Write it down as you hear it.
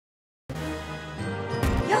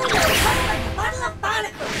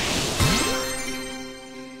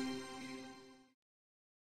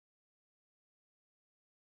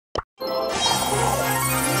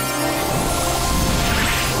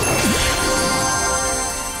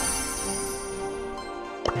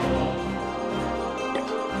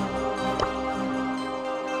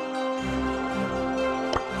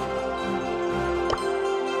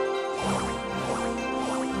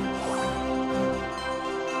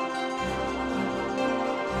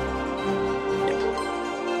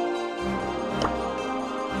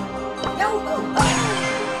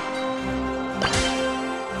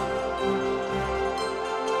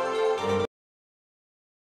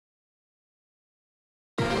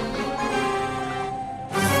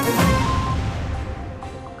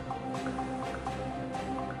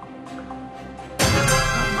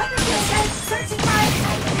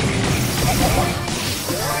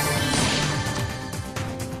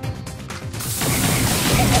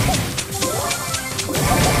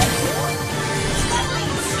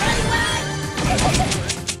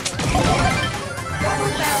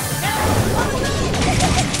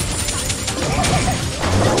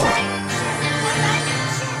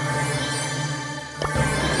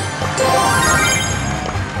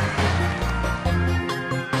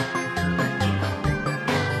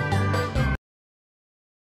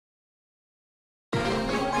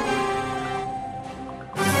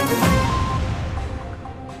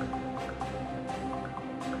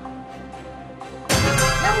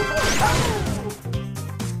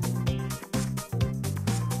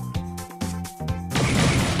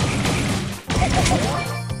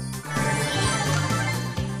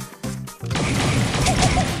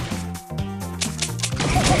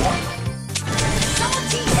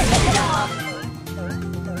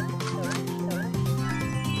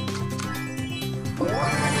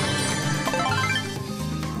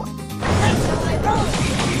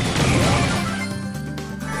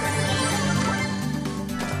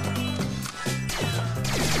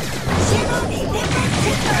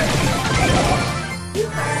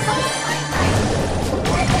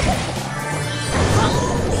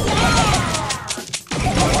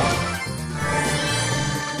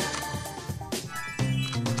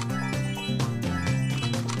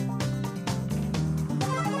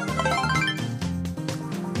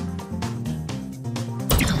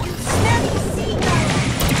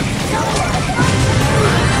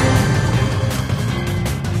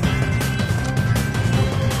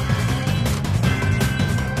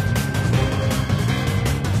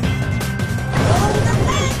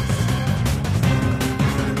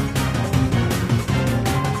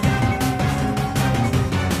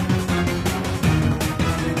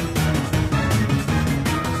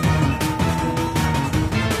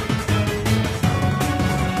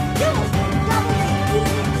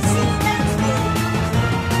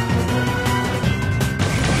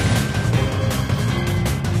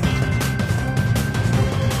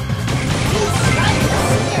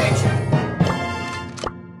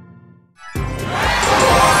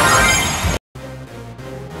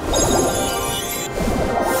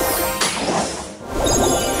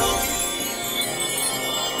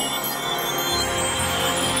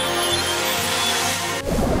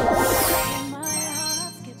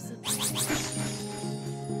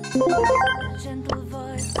A gentle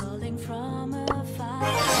voice calling from afar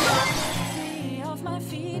lifts me off my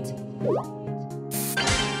feet. One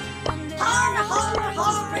day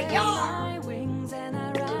I spread my wings and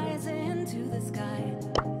I rise into the sky.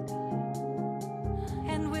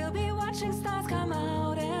 And we'll be watching stars come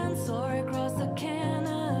out and soar across the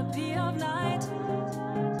canopy of night.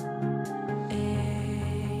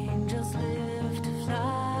 Angels live to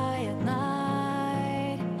fly at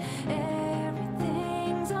night.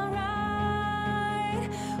 Everything's alright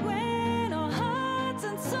when our hearts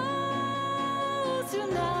and souls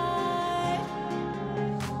unite.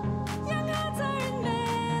 Young hearts aren't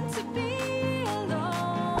meant to be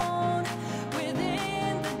alone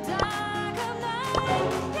within the dark of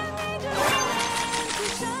night. Young angels are meant to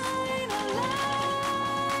shine a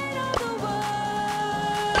light on the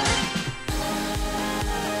world.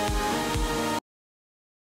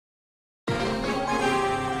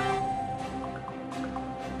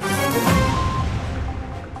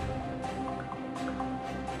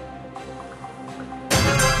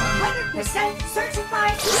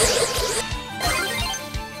 Certified.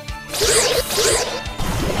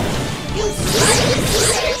 You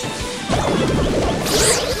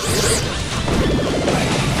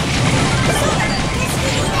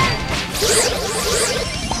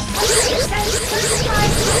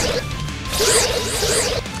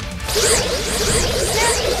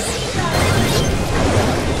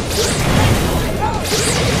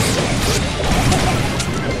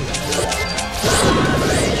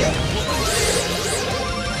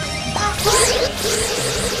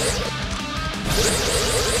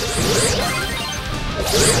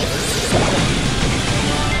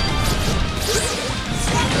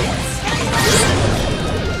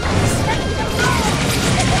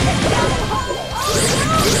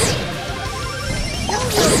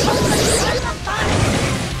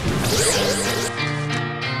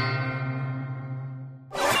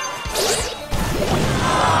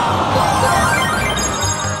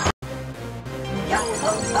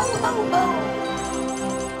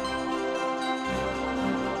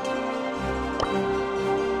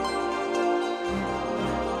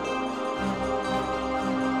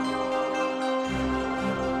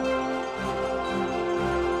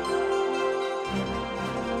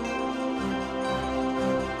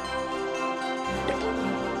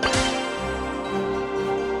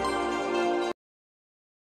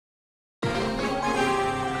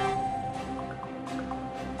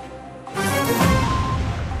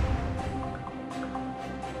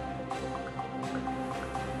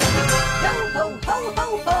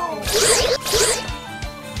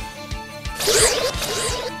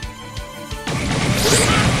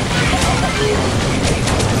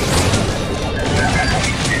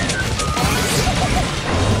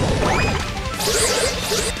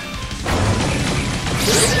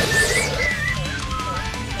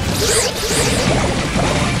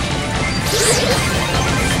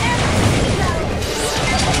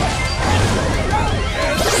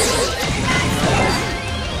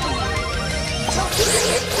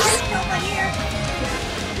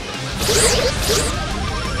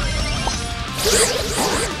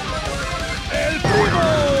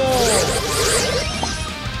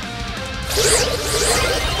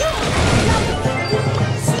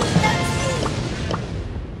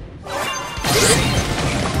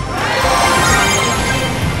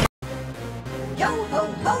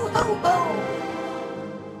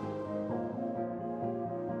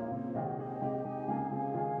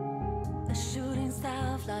A shooting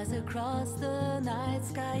star flies across the night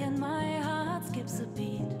sky and my heart skips a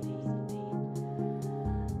beat.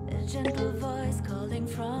 A gentle voice calling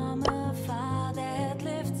from afar that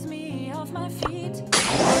lifts me off my feet.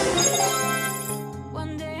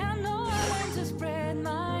 One day I know I'm going to spread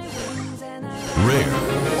my wings and I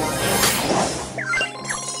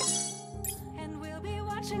and we'll be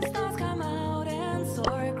watching stars come out and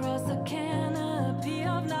soar across the canopy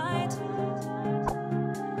of night.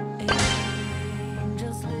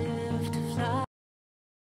 Angels live to fly.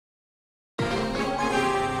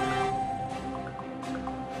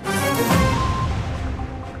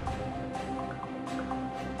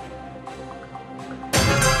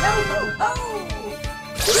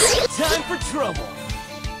 Time for trouble.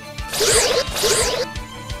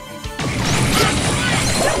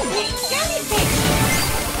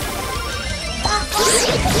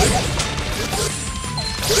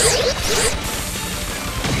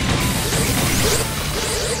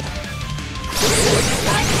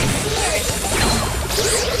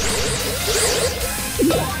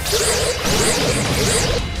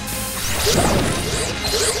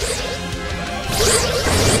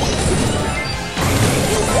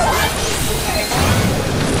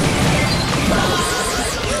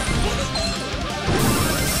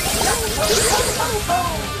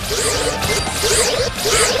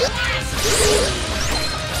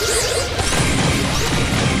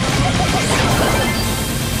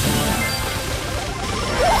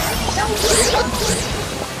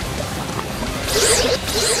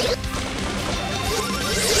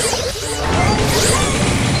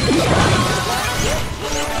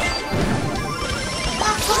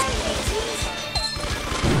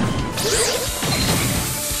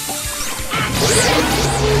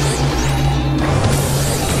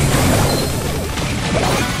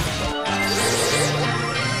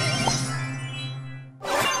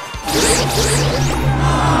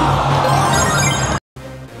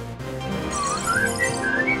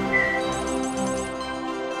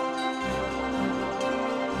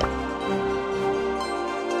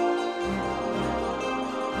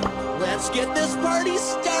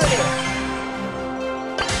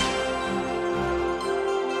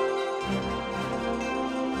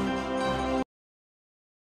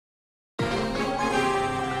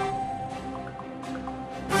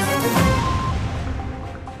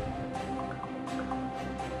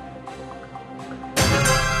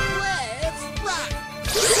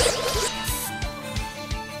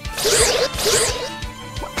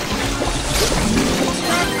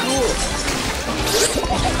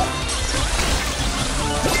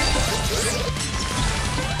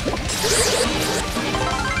 You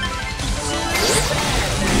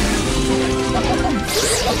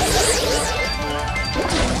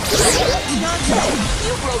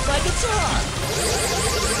broke my guitar!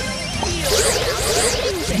 Feel the power of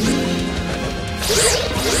music!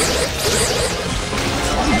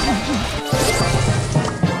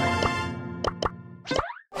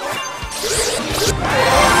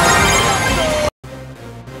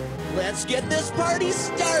 Let's get this party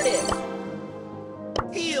started!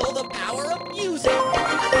 Feel the power of music!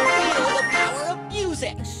 Feel the power of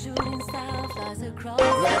music! A shooting star flies across.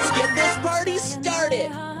 Let's get this party started!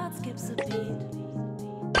 My heart skips a beat.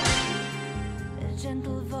 A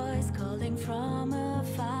gentle voice calling from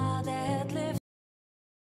afar that lifts.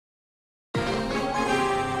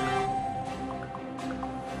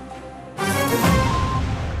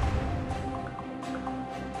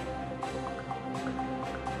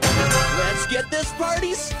 Let's get this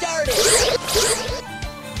party started!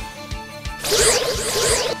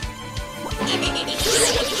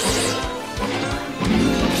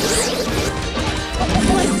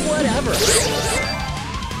 Like whatever!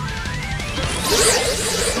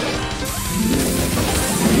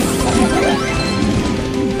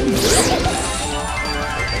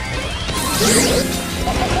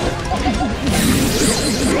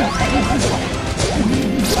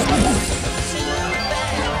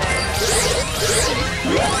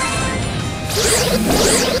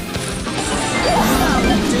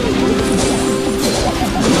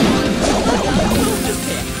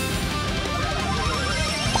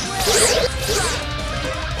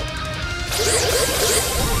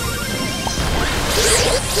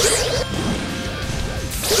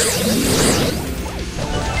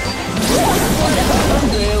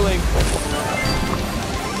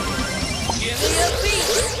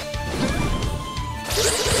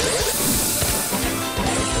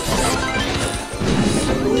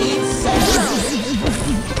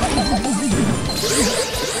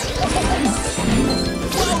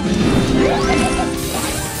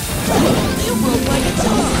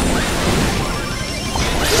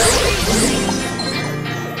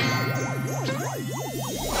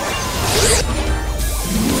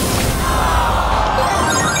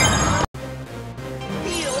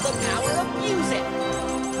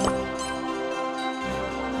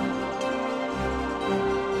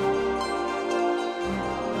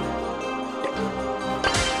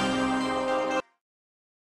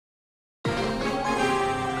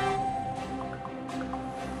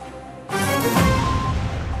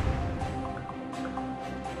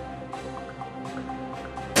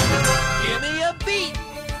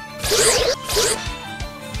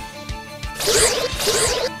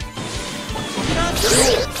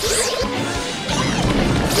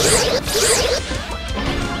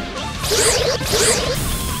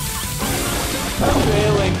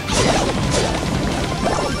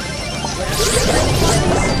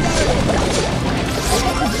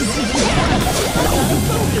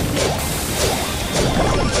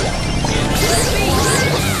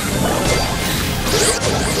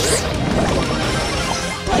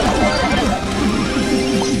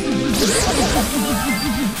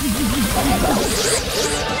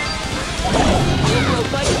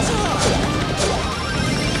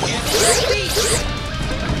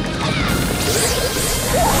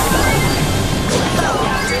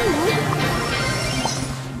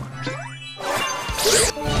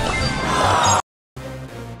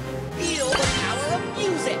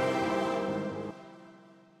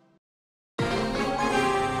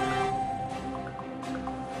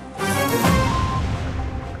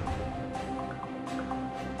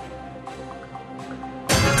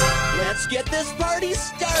 Let's get this party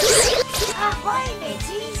started! Ahoy,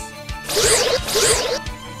 mateys!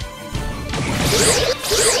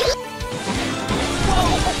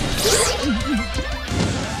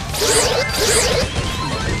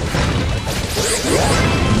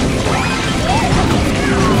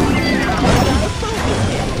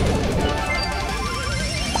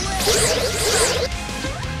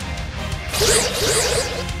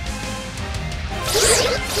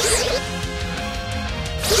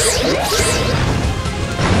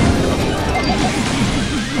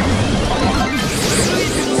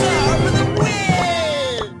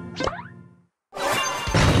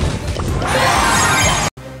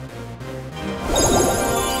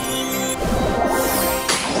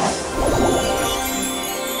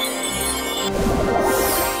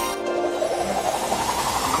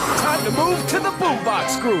 Time to move to the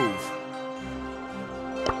boombox groove!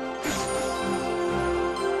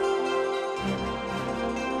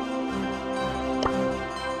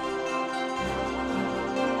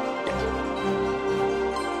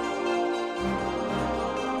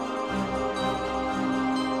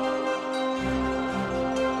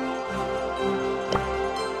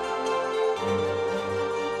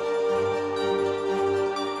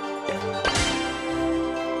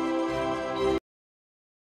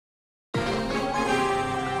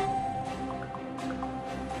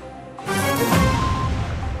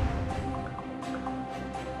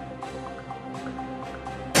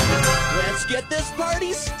 get this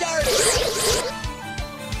party started!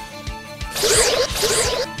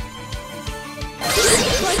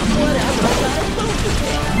 Like whatever, I gotta focus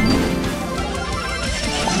it!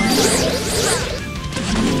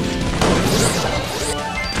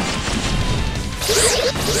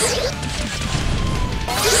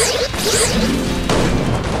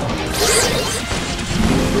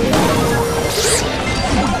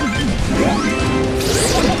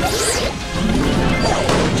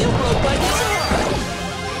 You broke my guitar!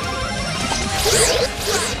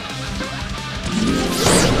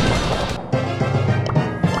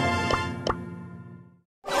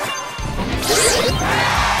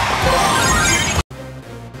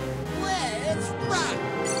 Let's rock!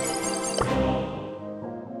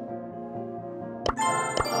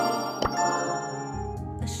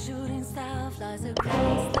 A shooting star flies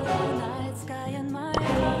across the night sky and my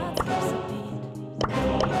heart skips a beat.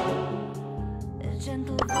 A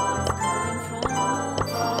gentle voice calling from afar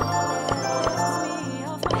that lifts me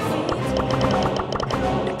off my feet.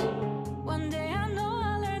 One day I know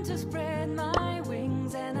I'll learn to spread my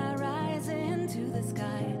wings and I rise into the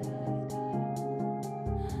sky.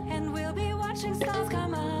 And we'll be watching stars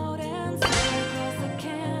come out and sail across the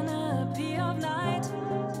canopy of night.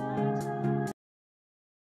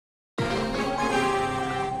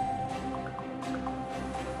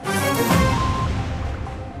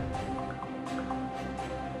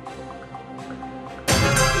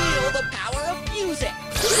 Feel the power of music!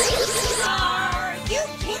 Are you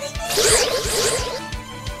kidding me?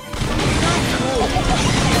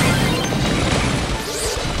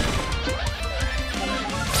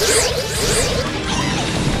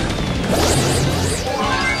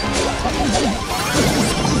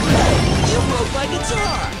 You broke my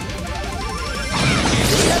guitar! Give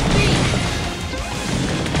me a beat!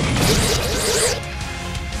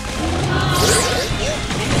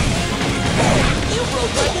 You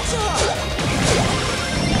broke my guitar!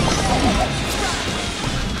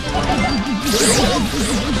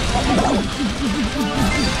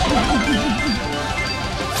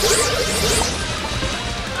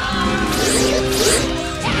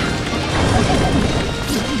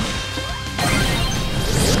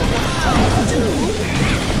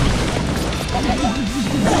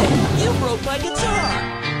 You broke my guitar!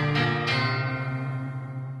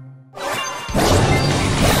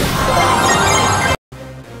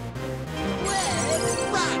 Let's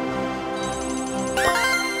rock!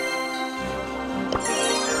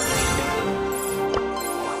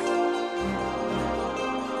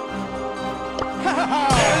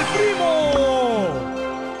 ¡El primo!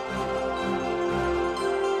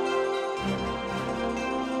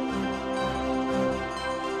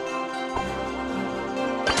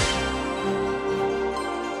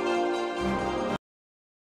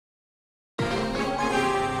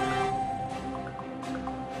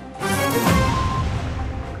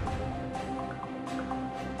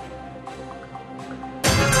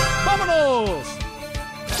 ¡Vámonos!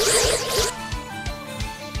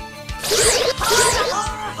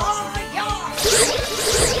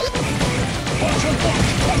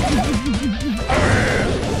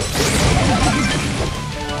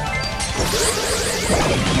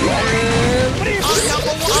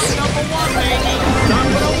 I'm number one, baby! Not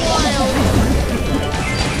for a while!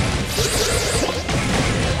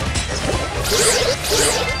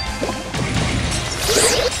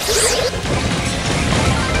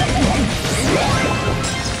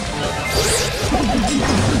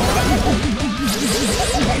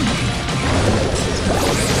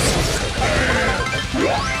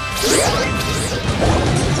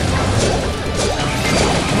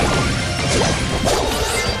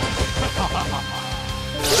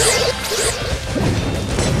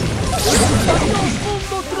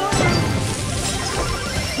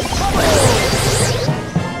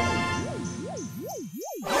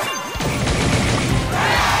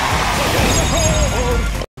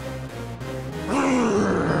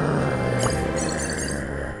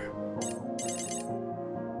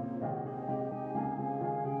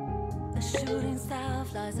 A shooting star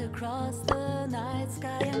flies across the night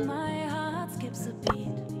sky and my heart skips a beat.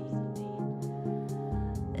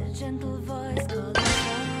 A gentle voice calling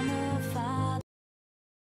from afar.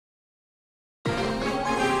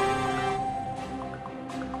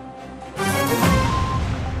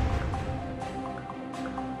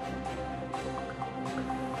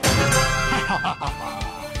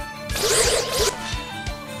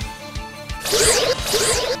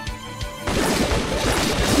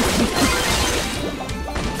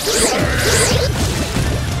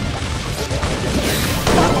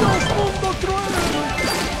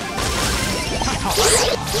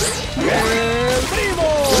 ¡El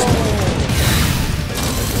primo!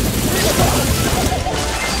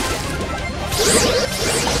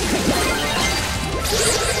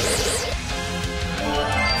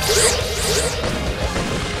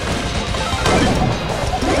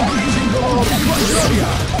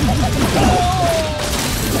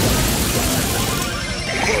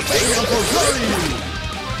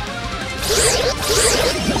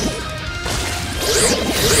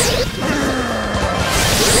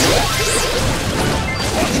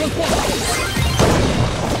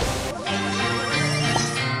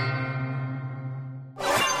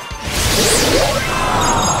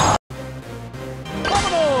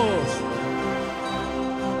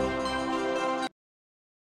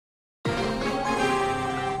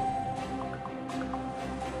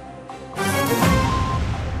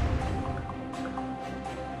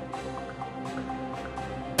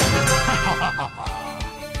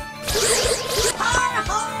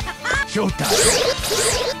 Showtime!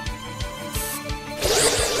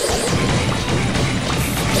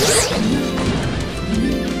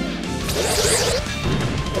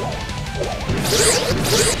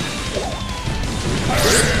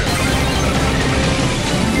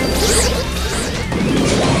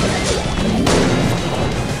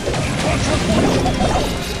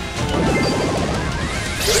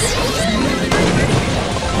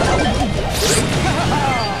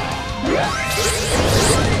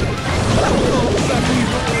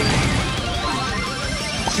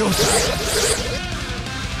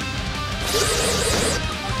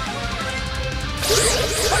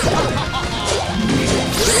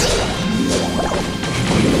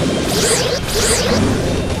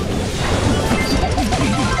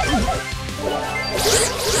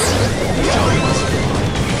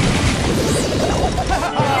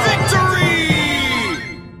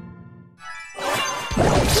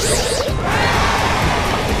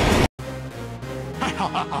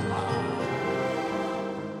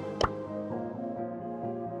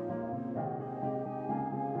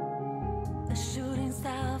 A shooting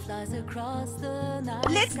star flies across the night.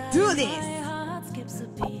 Let's sky do and this. My heart skips a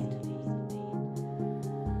beat.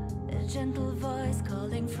 A gentle voice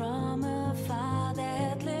calling from afar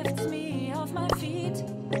that lifts me off my feet.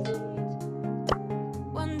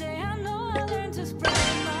 One day I know I'll learn to spread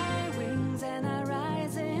my wings and I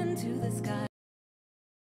rise into the sky.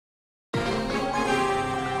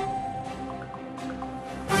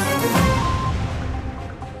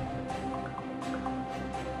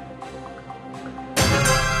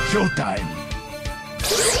 Showtime!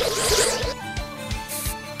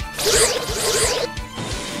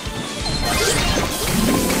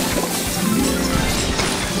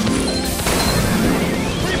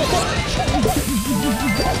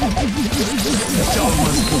 The show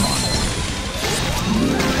must go on.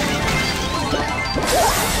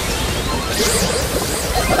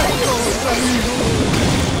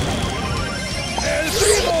 ¡El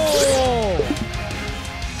primo!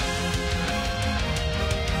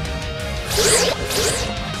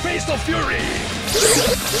 Face of Fury!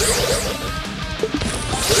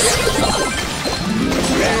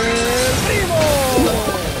 ¡El primo!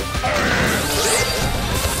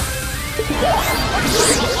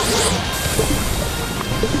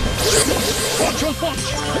 ¡Punch on punch!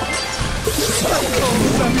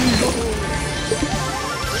 ¡Vamos, amigo!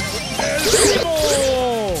 ¡El primo!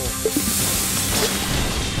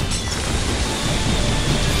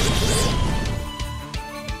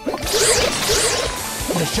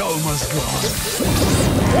 The show must go on.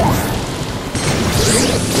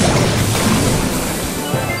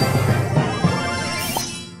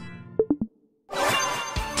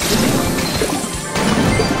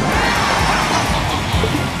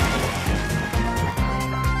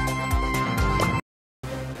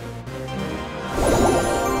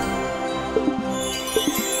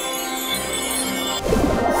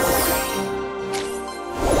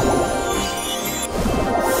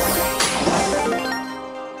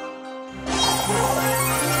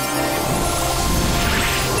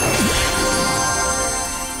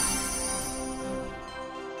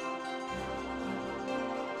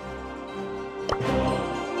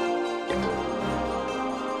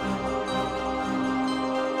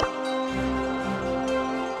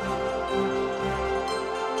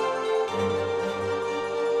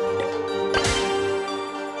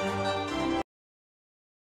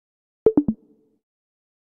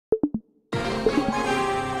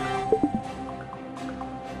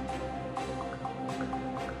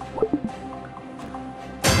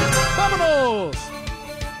 ¡Vámonos!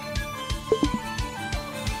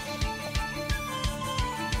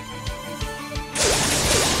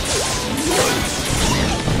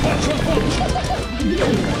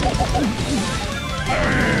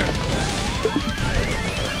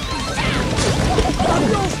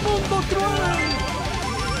 ¡Adiós, mundo cruel!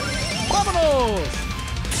 ¡Vámonos!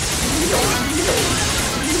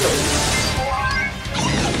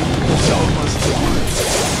 Show must go on.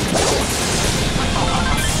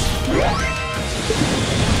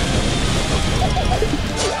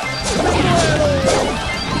 ¡Vámonos!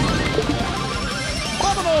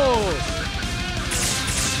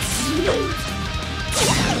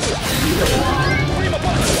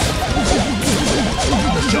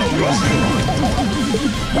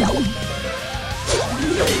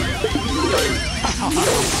 For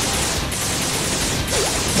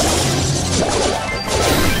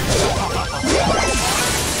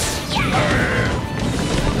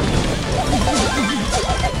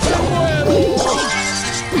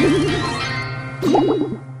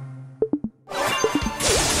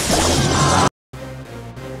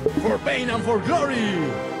pain and for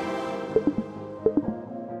glory!